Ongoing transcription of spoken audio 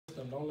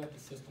don't let the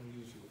system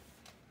use you.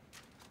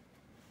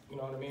 You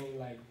know what I mean?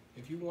 Like,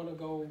 if you want to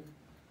go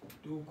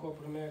do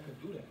corporate America,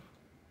 do that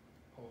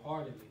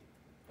wholeheartedly.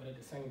 But at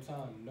the same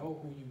time, know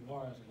who you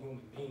are as a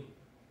human being.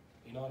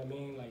 You know what I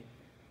mean? Like,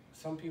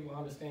 some people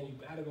understand you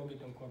gotta go get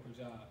them corporate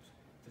jobs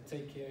to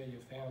take care of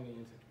your family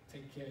and to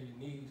take care of your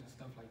needs and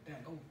stuff like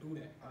that. Go do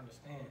that, I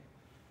understand.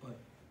 But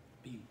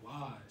be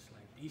wise,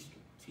 like be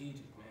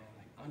strategic, man.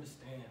 Like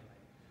understand,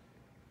 like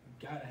you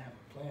gotta have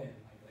a plan.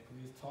 Like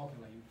we was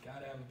talking, like you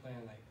gotta have a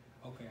plan. Like,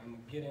 okay, I'm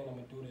gonna get in, I'm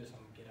gonna do this,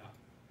 I'm gonna get out.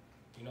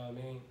 You know what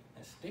I mean?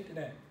 And stick to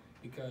that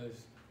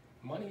because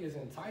money is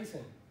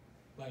enticing.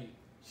 Like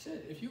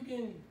shit, if you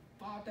getting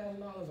 $5,000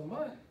 a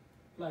month,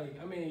 like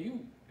I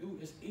mean,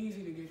 it's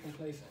easy to get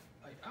complacent.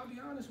 Like I'll be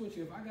honest with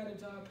you, if I got a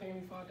job paying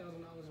me $5,000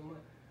 a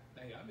month,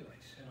 like I'll be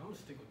like, shit, I'm gonna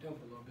stick with them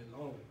for a little bit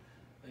longer.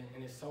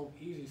 And it's so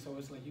easy, so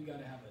it's like you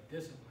gotta have a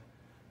discipline.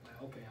 Like,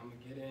 okay, I'm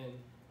gonna get in,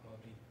 I'm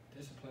gonna be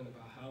disciplined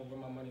about where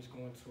my money's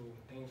going to,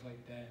 things like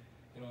that.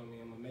 You know what I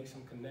mean? I'm gonna make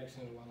some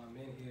connections while I'm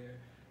in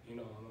here. You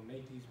know, I'm gonna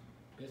make these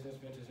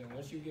business ventures, and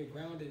once you get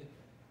grounded,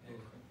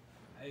 and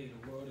hey, the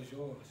world is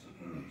yours.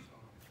 So.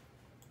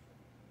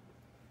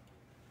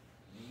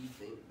 Do you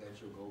think that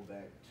you'll go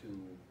back to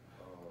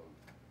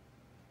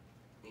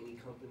any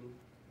company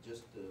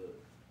just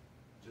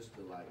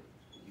to like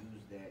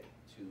use that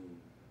to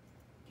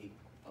get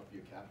up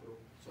your capital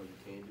so you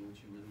can do what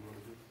you really want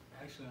to do?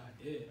 Actually, I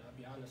did. I'll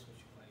be honest with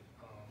you. Like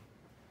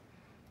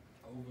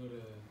over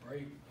the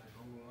break, like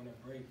over on a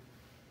break,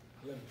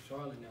 I live in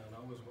Charlotte now, and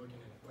I was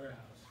working in a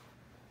warehouse,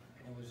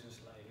 and it was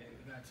just like it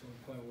got to a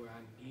point where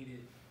I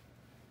needed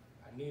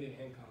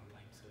income,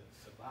 like to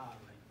survive.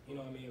 Like you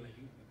know what I mean? Like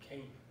you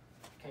can't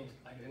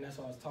like, and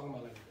that's what I was talking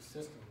about, like the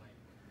system. Like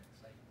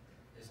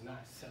it's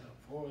not set up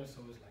for us,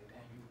 so it's like,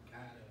 damn, you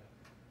gotta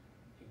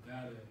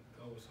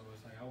go. So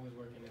it's like I was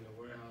working in a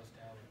warehouse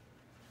down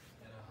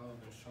at a hub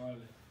in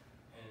Charlotte,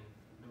 and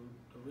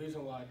the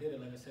reason why I did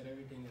it, like I said,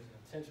 everything is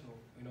intentional.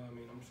 You know what I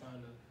mean? I'm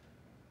trying to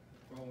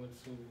grow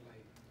into,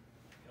 like,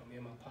 you know, me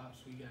and my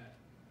pops, we got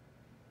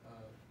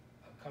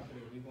a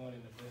company, we going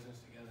into business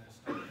together and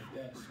stuff like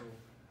that. So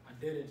I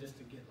did it just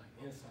to get like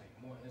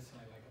more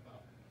insight, like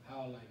about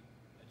how like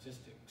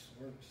logistics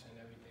works and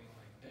everything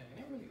like that.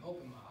 And it really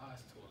opened my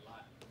eyes to a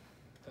lot,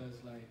 because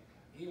like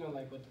even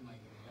like with the,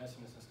 like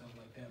investments and stuff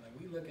like that, like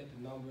we look at the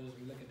numbers,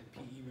 we look at the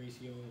PE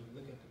ratios, we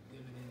look at the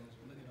dividends,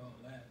 we look at all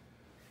that,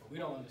 but we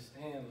don't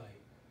understand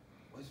like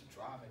what's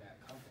driving that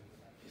company.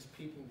 Like it's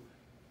people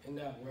in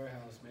that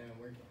warehouse, man,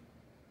 working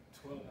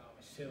 12-hour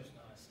shifts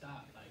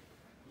non-stop, like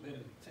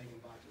literally taking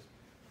boxes,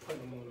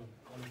 putting them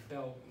on a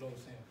belt, you know what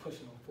I'm saying,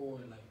 pushing them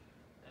forward. Like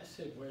that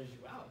shit wears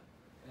you out.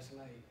 That's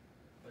like,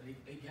 but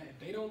if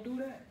they don't do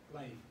that,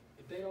 like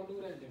if they don't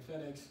do that, then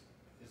FedEx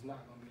is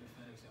not gonna be the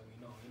FedEx that we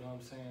know. You know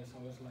what I'm saying? So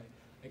it's like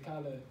it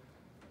kind of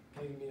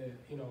gave me a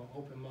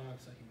open mind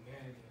to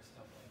humanity and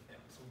stuff like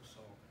that too.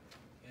 So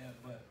yeah,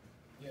 but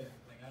yeah,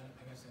 like I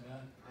said,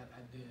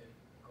 I did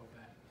go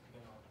back,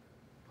 you know,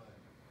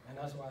 and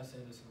that's why I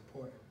said it's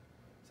important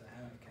to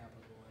have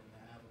capital and to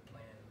have a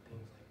plan and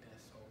things like that.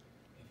 So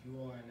if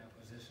you are in that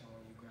position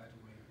when you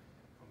graduate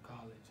from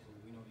college and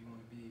you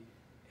want to be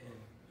in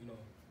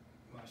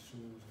my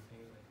shoes and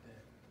things like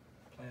that,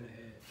 plan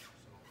ahead.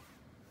 So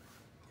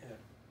yeah.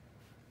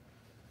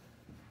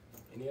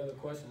 Any other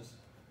questions?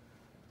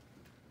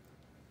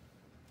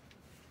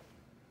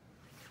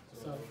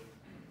 So, like,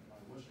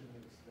 what's your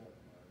next step,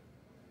 like,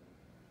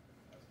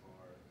 as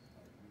far as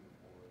like moving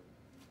forward?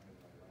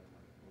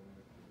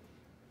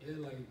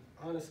 Yeah, like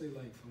honestly,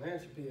 like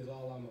philanthropy is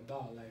all I'm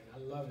about. Like I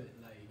love it.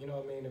 Like you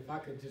know what I mean. If I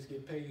could just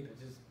get paid to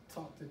just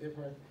talk to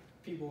different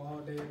people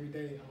all day, every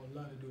day, I would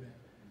love to do that.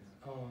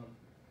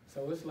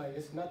 So it's like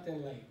it's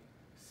nothing like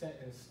set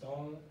in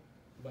stone,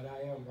 but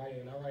I am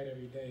writing. I write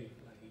every day.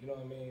 Like you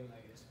know what I mean.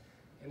 Like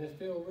and it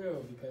feels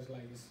real because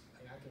like it's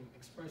like I can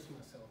express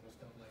myself and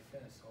stuff like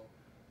that. So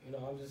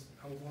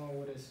I'm going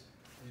where this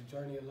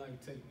journey of life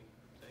take me.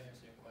 To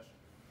answer your question.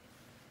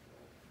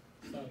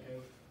 What's up,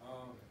 Caleb?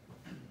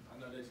 I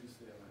know that you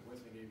said like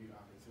Winston gave you the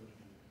opportunity,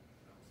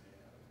 you know what I'm saying,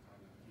 to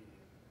kind of get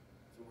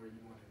to where you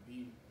want to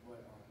be,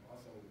 but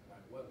also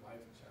like what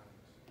life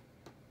challenge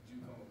did you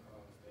come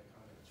across that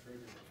kind of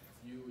triggered and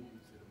fueled you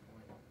to the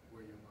point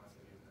where your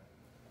mindset is now?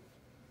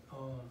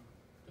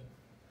 The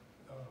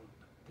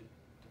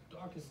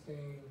darkest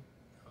thing,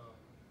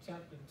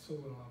 chapter 2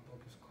 in my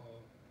book is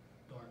called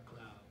Dark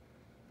Cloud,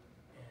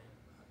 and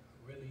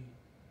really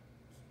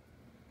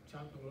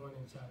chapter 1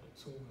 and chapter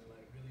 2 was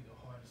like really the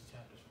hardest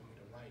chapters for me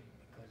to write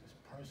because it's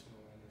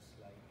personal and it's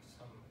like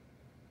something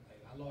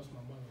like I lost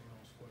my mother when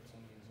I was 14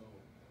 years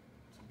old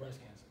to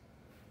breast cancer,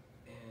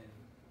 and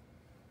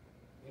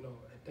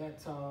at that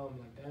time,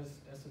 like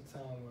that's a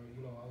time where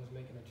I was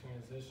making a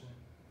transition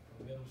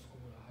from middle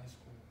school to high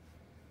school,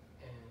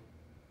 and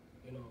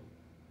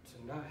to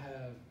not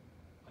have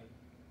like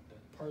the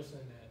person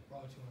that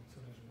brought you into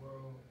this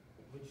world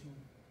with you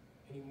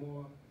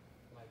anymore,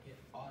 like it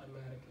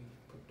automatically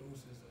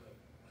produces a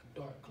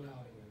dark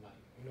cloud in your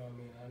life. You know what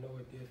I mean? I know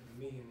it did for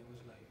me, and it was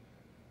like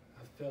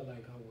I felt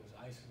like I was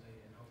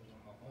isolated and I was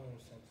on my own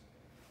since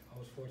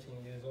was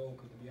 14 years old,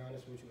 because to be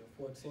honest with you, at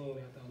 14,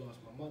 after I lost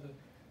my mother,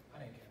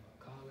 I didn't care about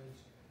college.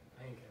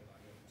 I didn't care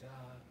about getting a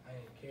job. I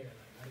didn't care.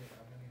 Like,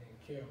 I really didn't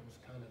care. I was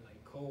kind of like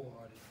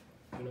cold-hearted,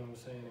 you know what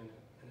I'm saying,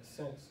 in a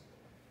sense.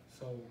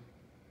 So,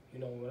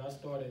 you know, when I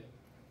started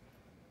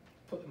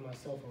putting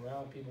myself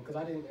around people, because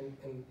I didn't,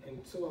 and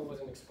two, I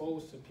wasn't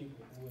exposed to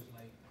people who was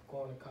like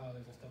going to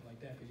college and stuff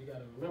like that. Because you got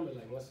to remember,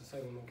 like,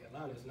 Winston-Salem, North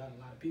Carolina, there's not a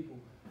lot of people,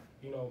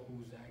 you know,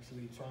 who's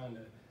actually trying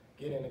to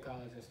get into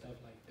college and stuff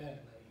like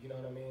that. Like, you know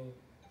what I mean?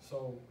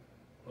 So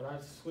when I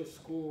switched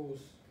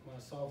schools my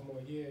sophomore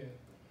year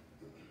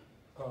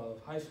of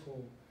high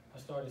school,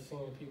 I started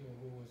seeing people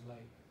who was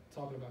like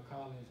talking about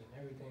college and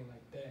everything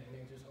like that, and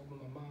it just opened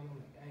my mind. I'm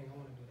like, dang, I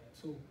want to do that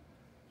too.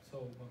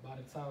 So, but by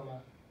the time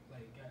I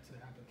like got to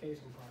the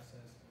application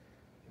process,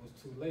 it was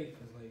too late,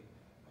 because like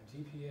my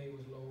GPA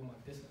was low, my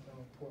discipline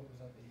report was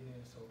up the year,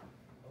 so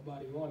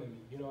nobody wanted me.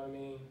 You know what I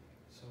mean?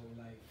 So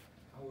like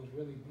I was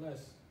really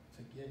blessed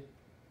to get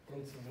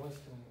into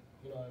Winston.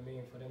 You know what I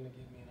mean? For them to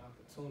give me an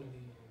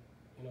opportunity and,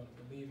 you know, to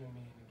believe in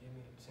me and to give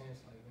me a chance.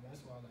 Like, and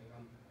that's why like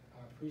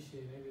I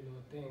appreciate every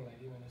little thing.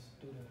 Like even a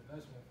student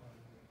investment fund,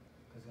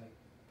 because like,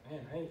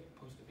 man, I ain't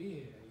supposed to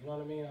be here. You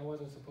know what I mean? I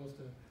wasn't supposed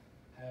to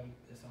have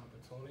this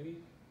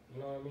opportunity.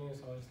 You know what I mean?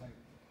 So it's like,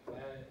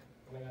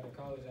 when I got to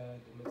college, I had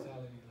the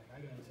mentality like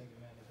I gotta take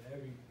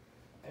advantage of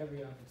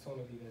every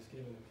opportunity that's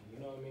given to me.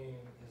 You know what I mean?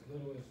 As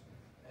little as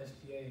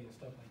SGA and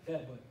stuff like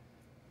that, but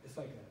it's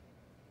like a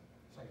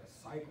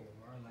cycle,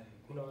 bro. Like,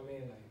 you know what I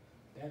mean? Like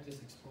that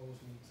just exposed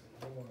me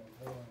to more and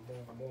more and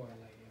more and more.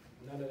 Like if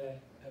none of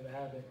that ever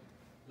happened,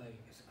 like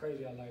it's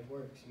crazy how life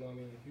works. You know what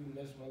I mean? If you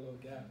miss my little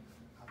gap,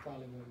 I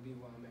probably wouldn't be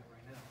where I'm at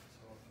right now.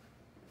 So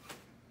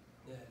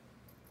yeah.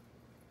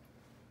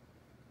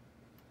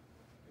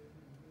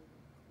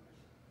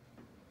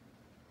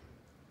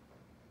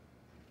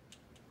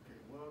 Okay,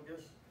 well, I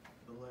guess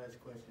the last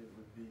question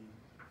would be,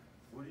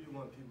 what do you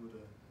want people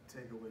to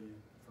take away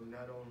from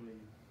not only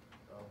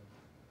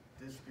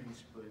this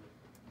speech, but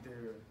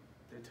their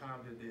time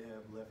that they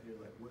have left here?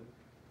 Like, what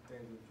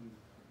things would you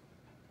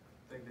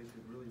think they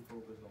should really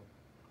focus on?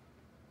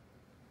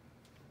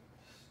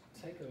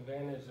 Take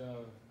advantage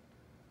of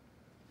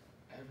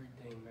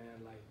everything,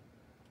 man. Like,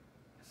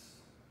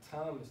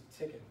 time is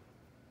ticking.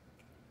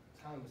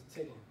 Time is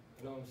ticking.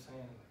 You know what I'm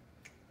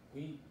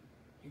saying?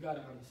 You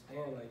gotta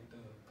understand, like,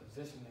 the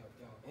position that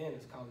y'all in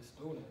as college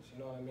students. You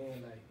know what I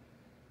mean? Like,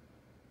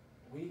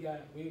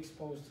 we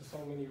exposed to so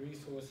many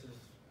resources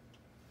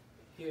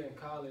here in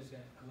college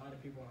that a lot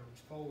of people aren't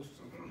exposed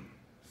to.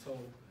 So,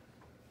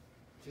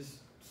 just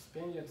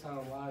spend your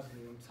time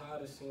wisely. I'm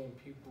tired of seeing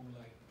people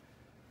like,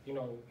 you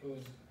know,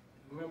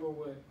 remember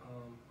what,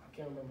 I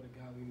can't remember the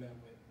guy we met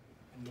with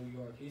in New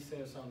York. He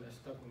said something that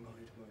stuck with me.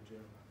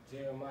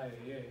 Jeremiah,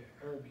 yeah,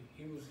 Herbie.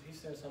 He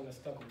said something that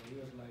stuck with me. He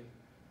was like,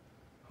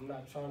 I'm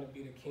not trying to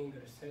be the king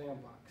of the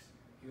sandbox.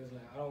 He was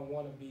like, I don't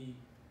want to be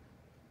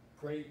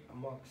great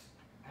amongst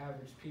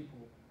average people,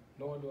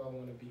 nor do I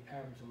want to be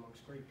average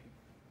amongst great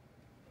people.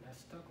 And that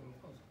stuck with me.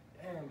 I was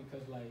like, damn,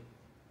 because like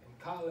in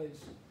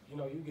college, you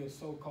know, you get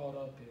so caught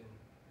up in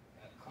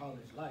that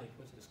college life,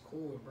 which is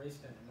cool, embrace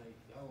that, like,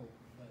 yo,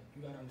 but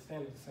you gotta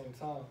understand at the same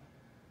time,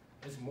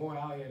 it's more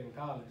out here than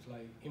college.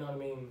 Like, you know what I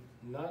mean?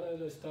 None of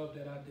the stuff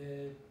that I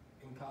did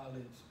in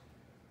college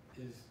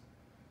is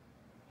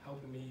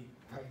helping me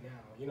right now.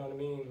 You know what I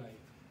mean? Like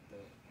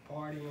the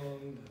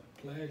partying,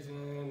 the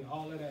pledging,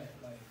 all of that.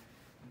 Like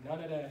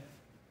none of that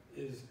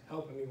is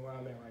helping me where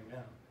I'm at right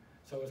now.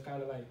 So it's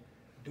kind of like,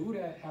 do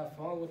that, have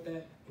fun with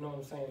that. You know what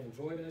I'm saying?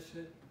 Enjoy that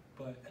shit.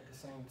 But at the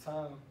same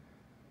time,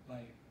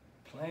 like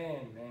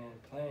plan, man,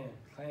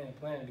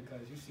 plan.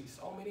 Because you see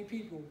so many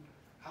people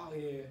out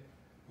here,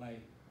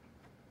 like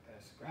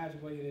that's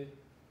graduated,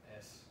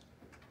 that's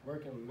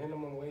working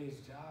minimum wage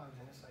jobs,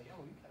 and it's like, yo,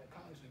 you got a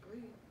college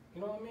degree.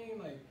 You know what I mean?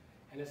 Like,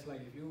 and it's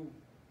like if you,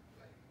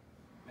 like,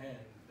 man,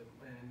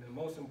 the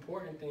most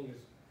important thing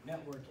is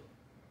networking.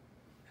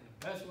 And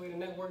the best way to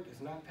network is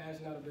not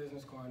passing out a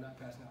business card, not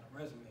passing out a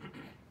resume.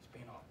 It's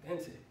being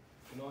authentic.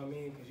 You know what I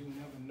mean? Because you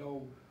never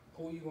know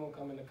who you're gonna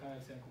come into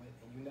contact with,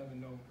 and you never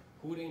know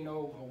who they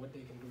know or what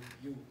they can do for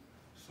you.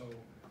 So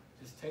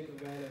just take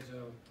advantage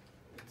of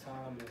the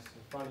time that's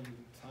in front of you.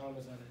 Time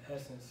is of the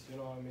essence, you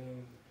know what I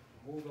mean?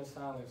 Move in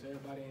silence.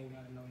 Everybody ain't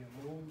gotta know your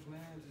moves,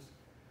 man. Just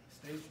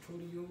stay true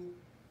to you,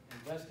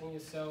 invest in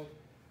yourself,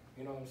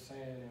 you know what I'm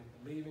saying, and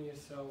believe in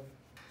yourself,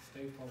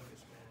 stay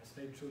focused, man.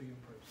 Stay true to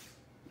your purpose.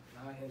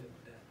 And I end it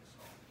with that.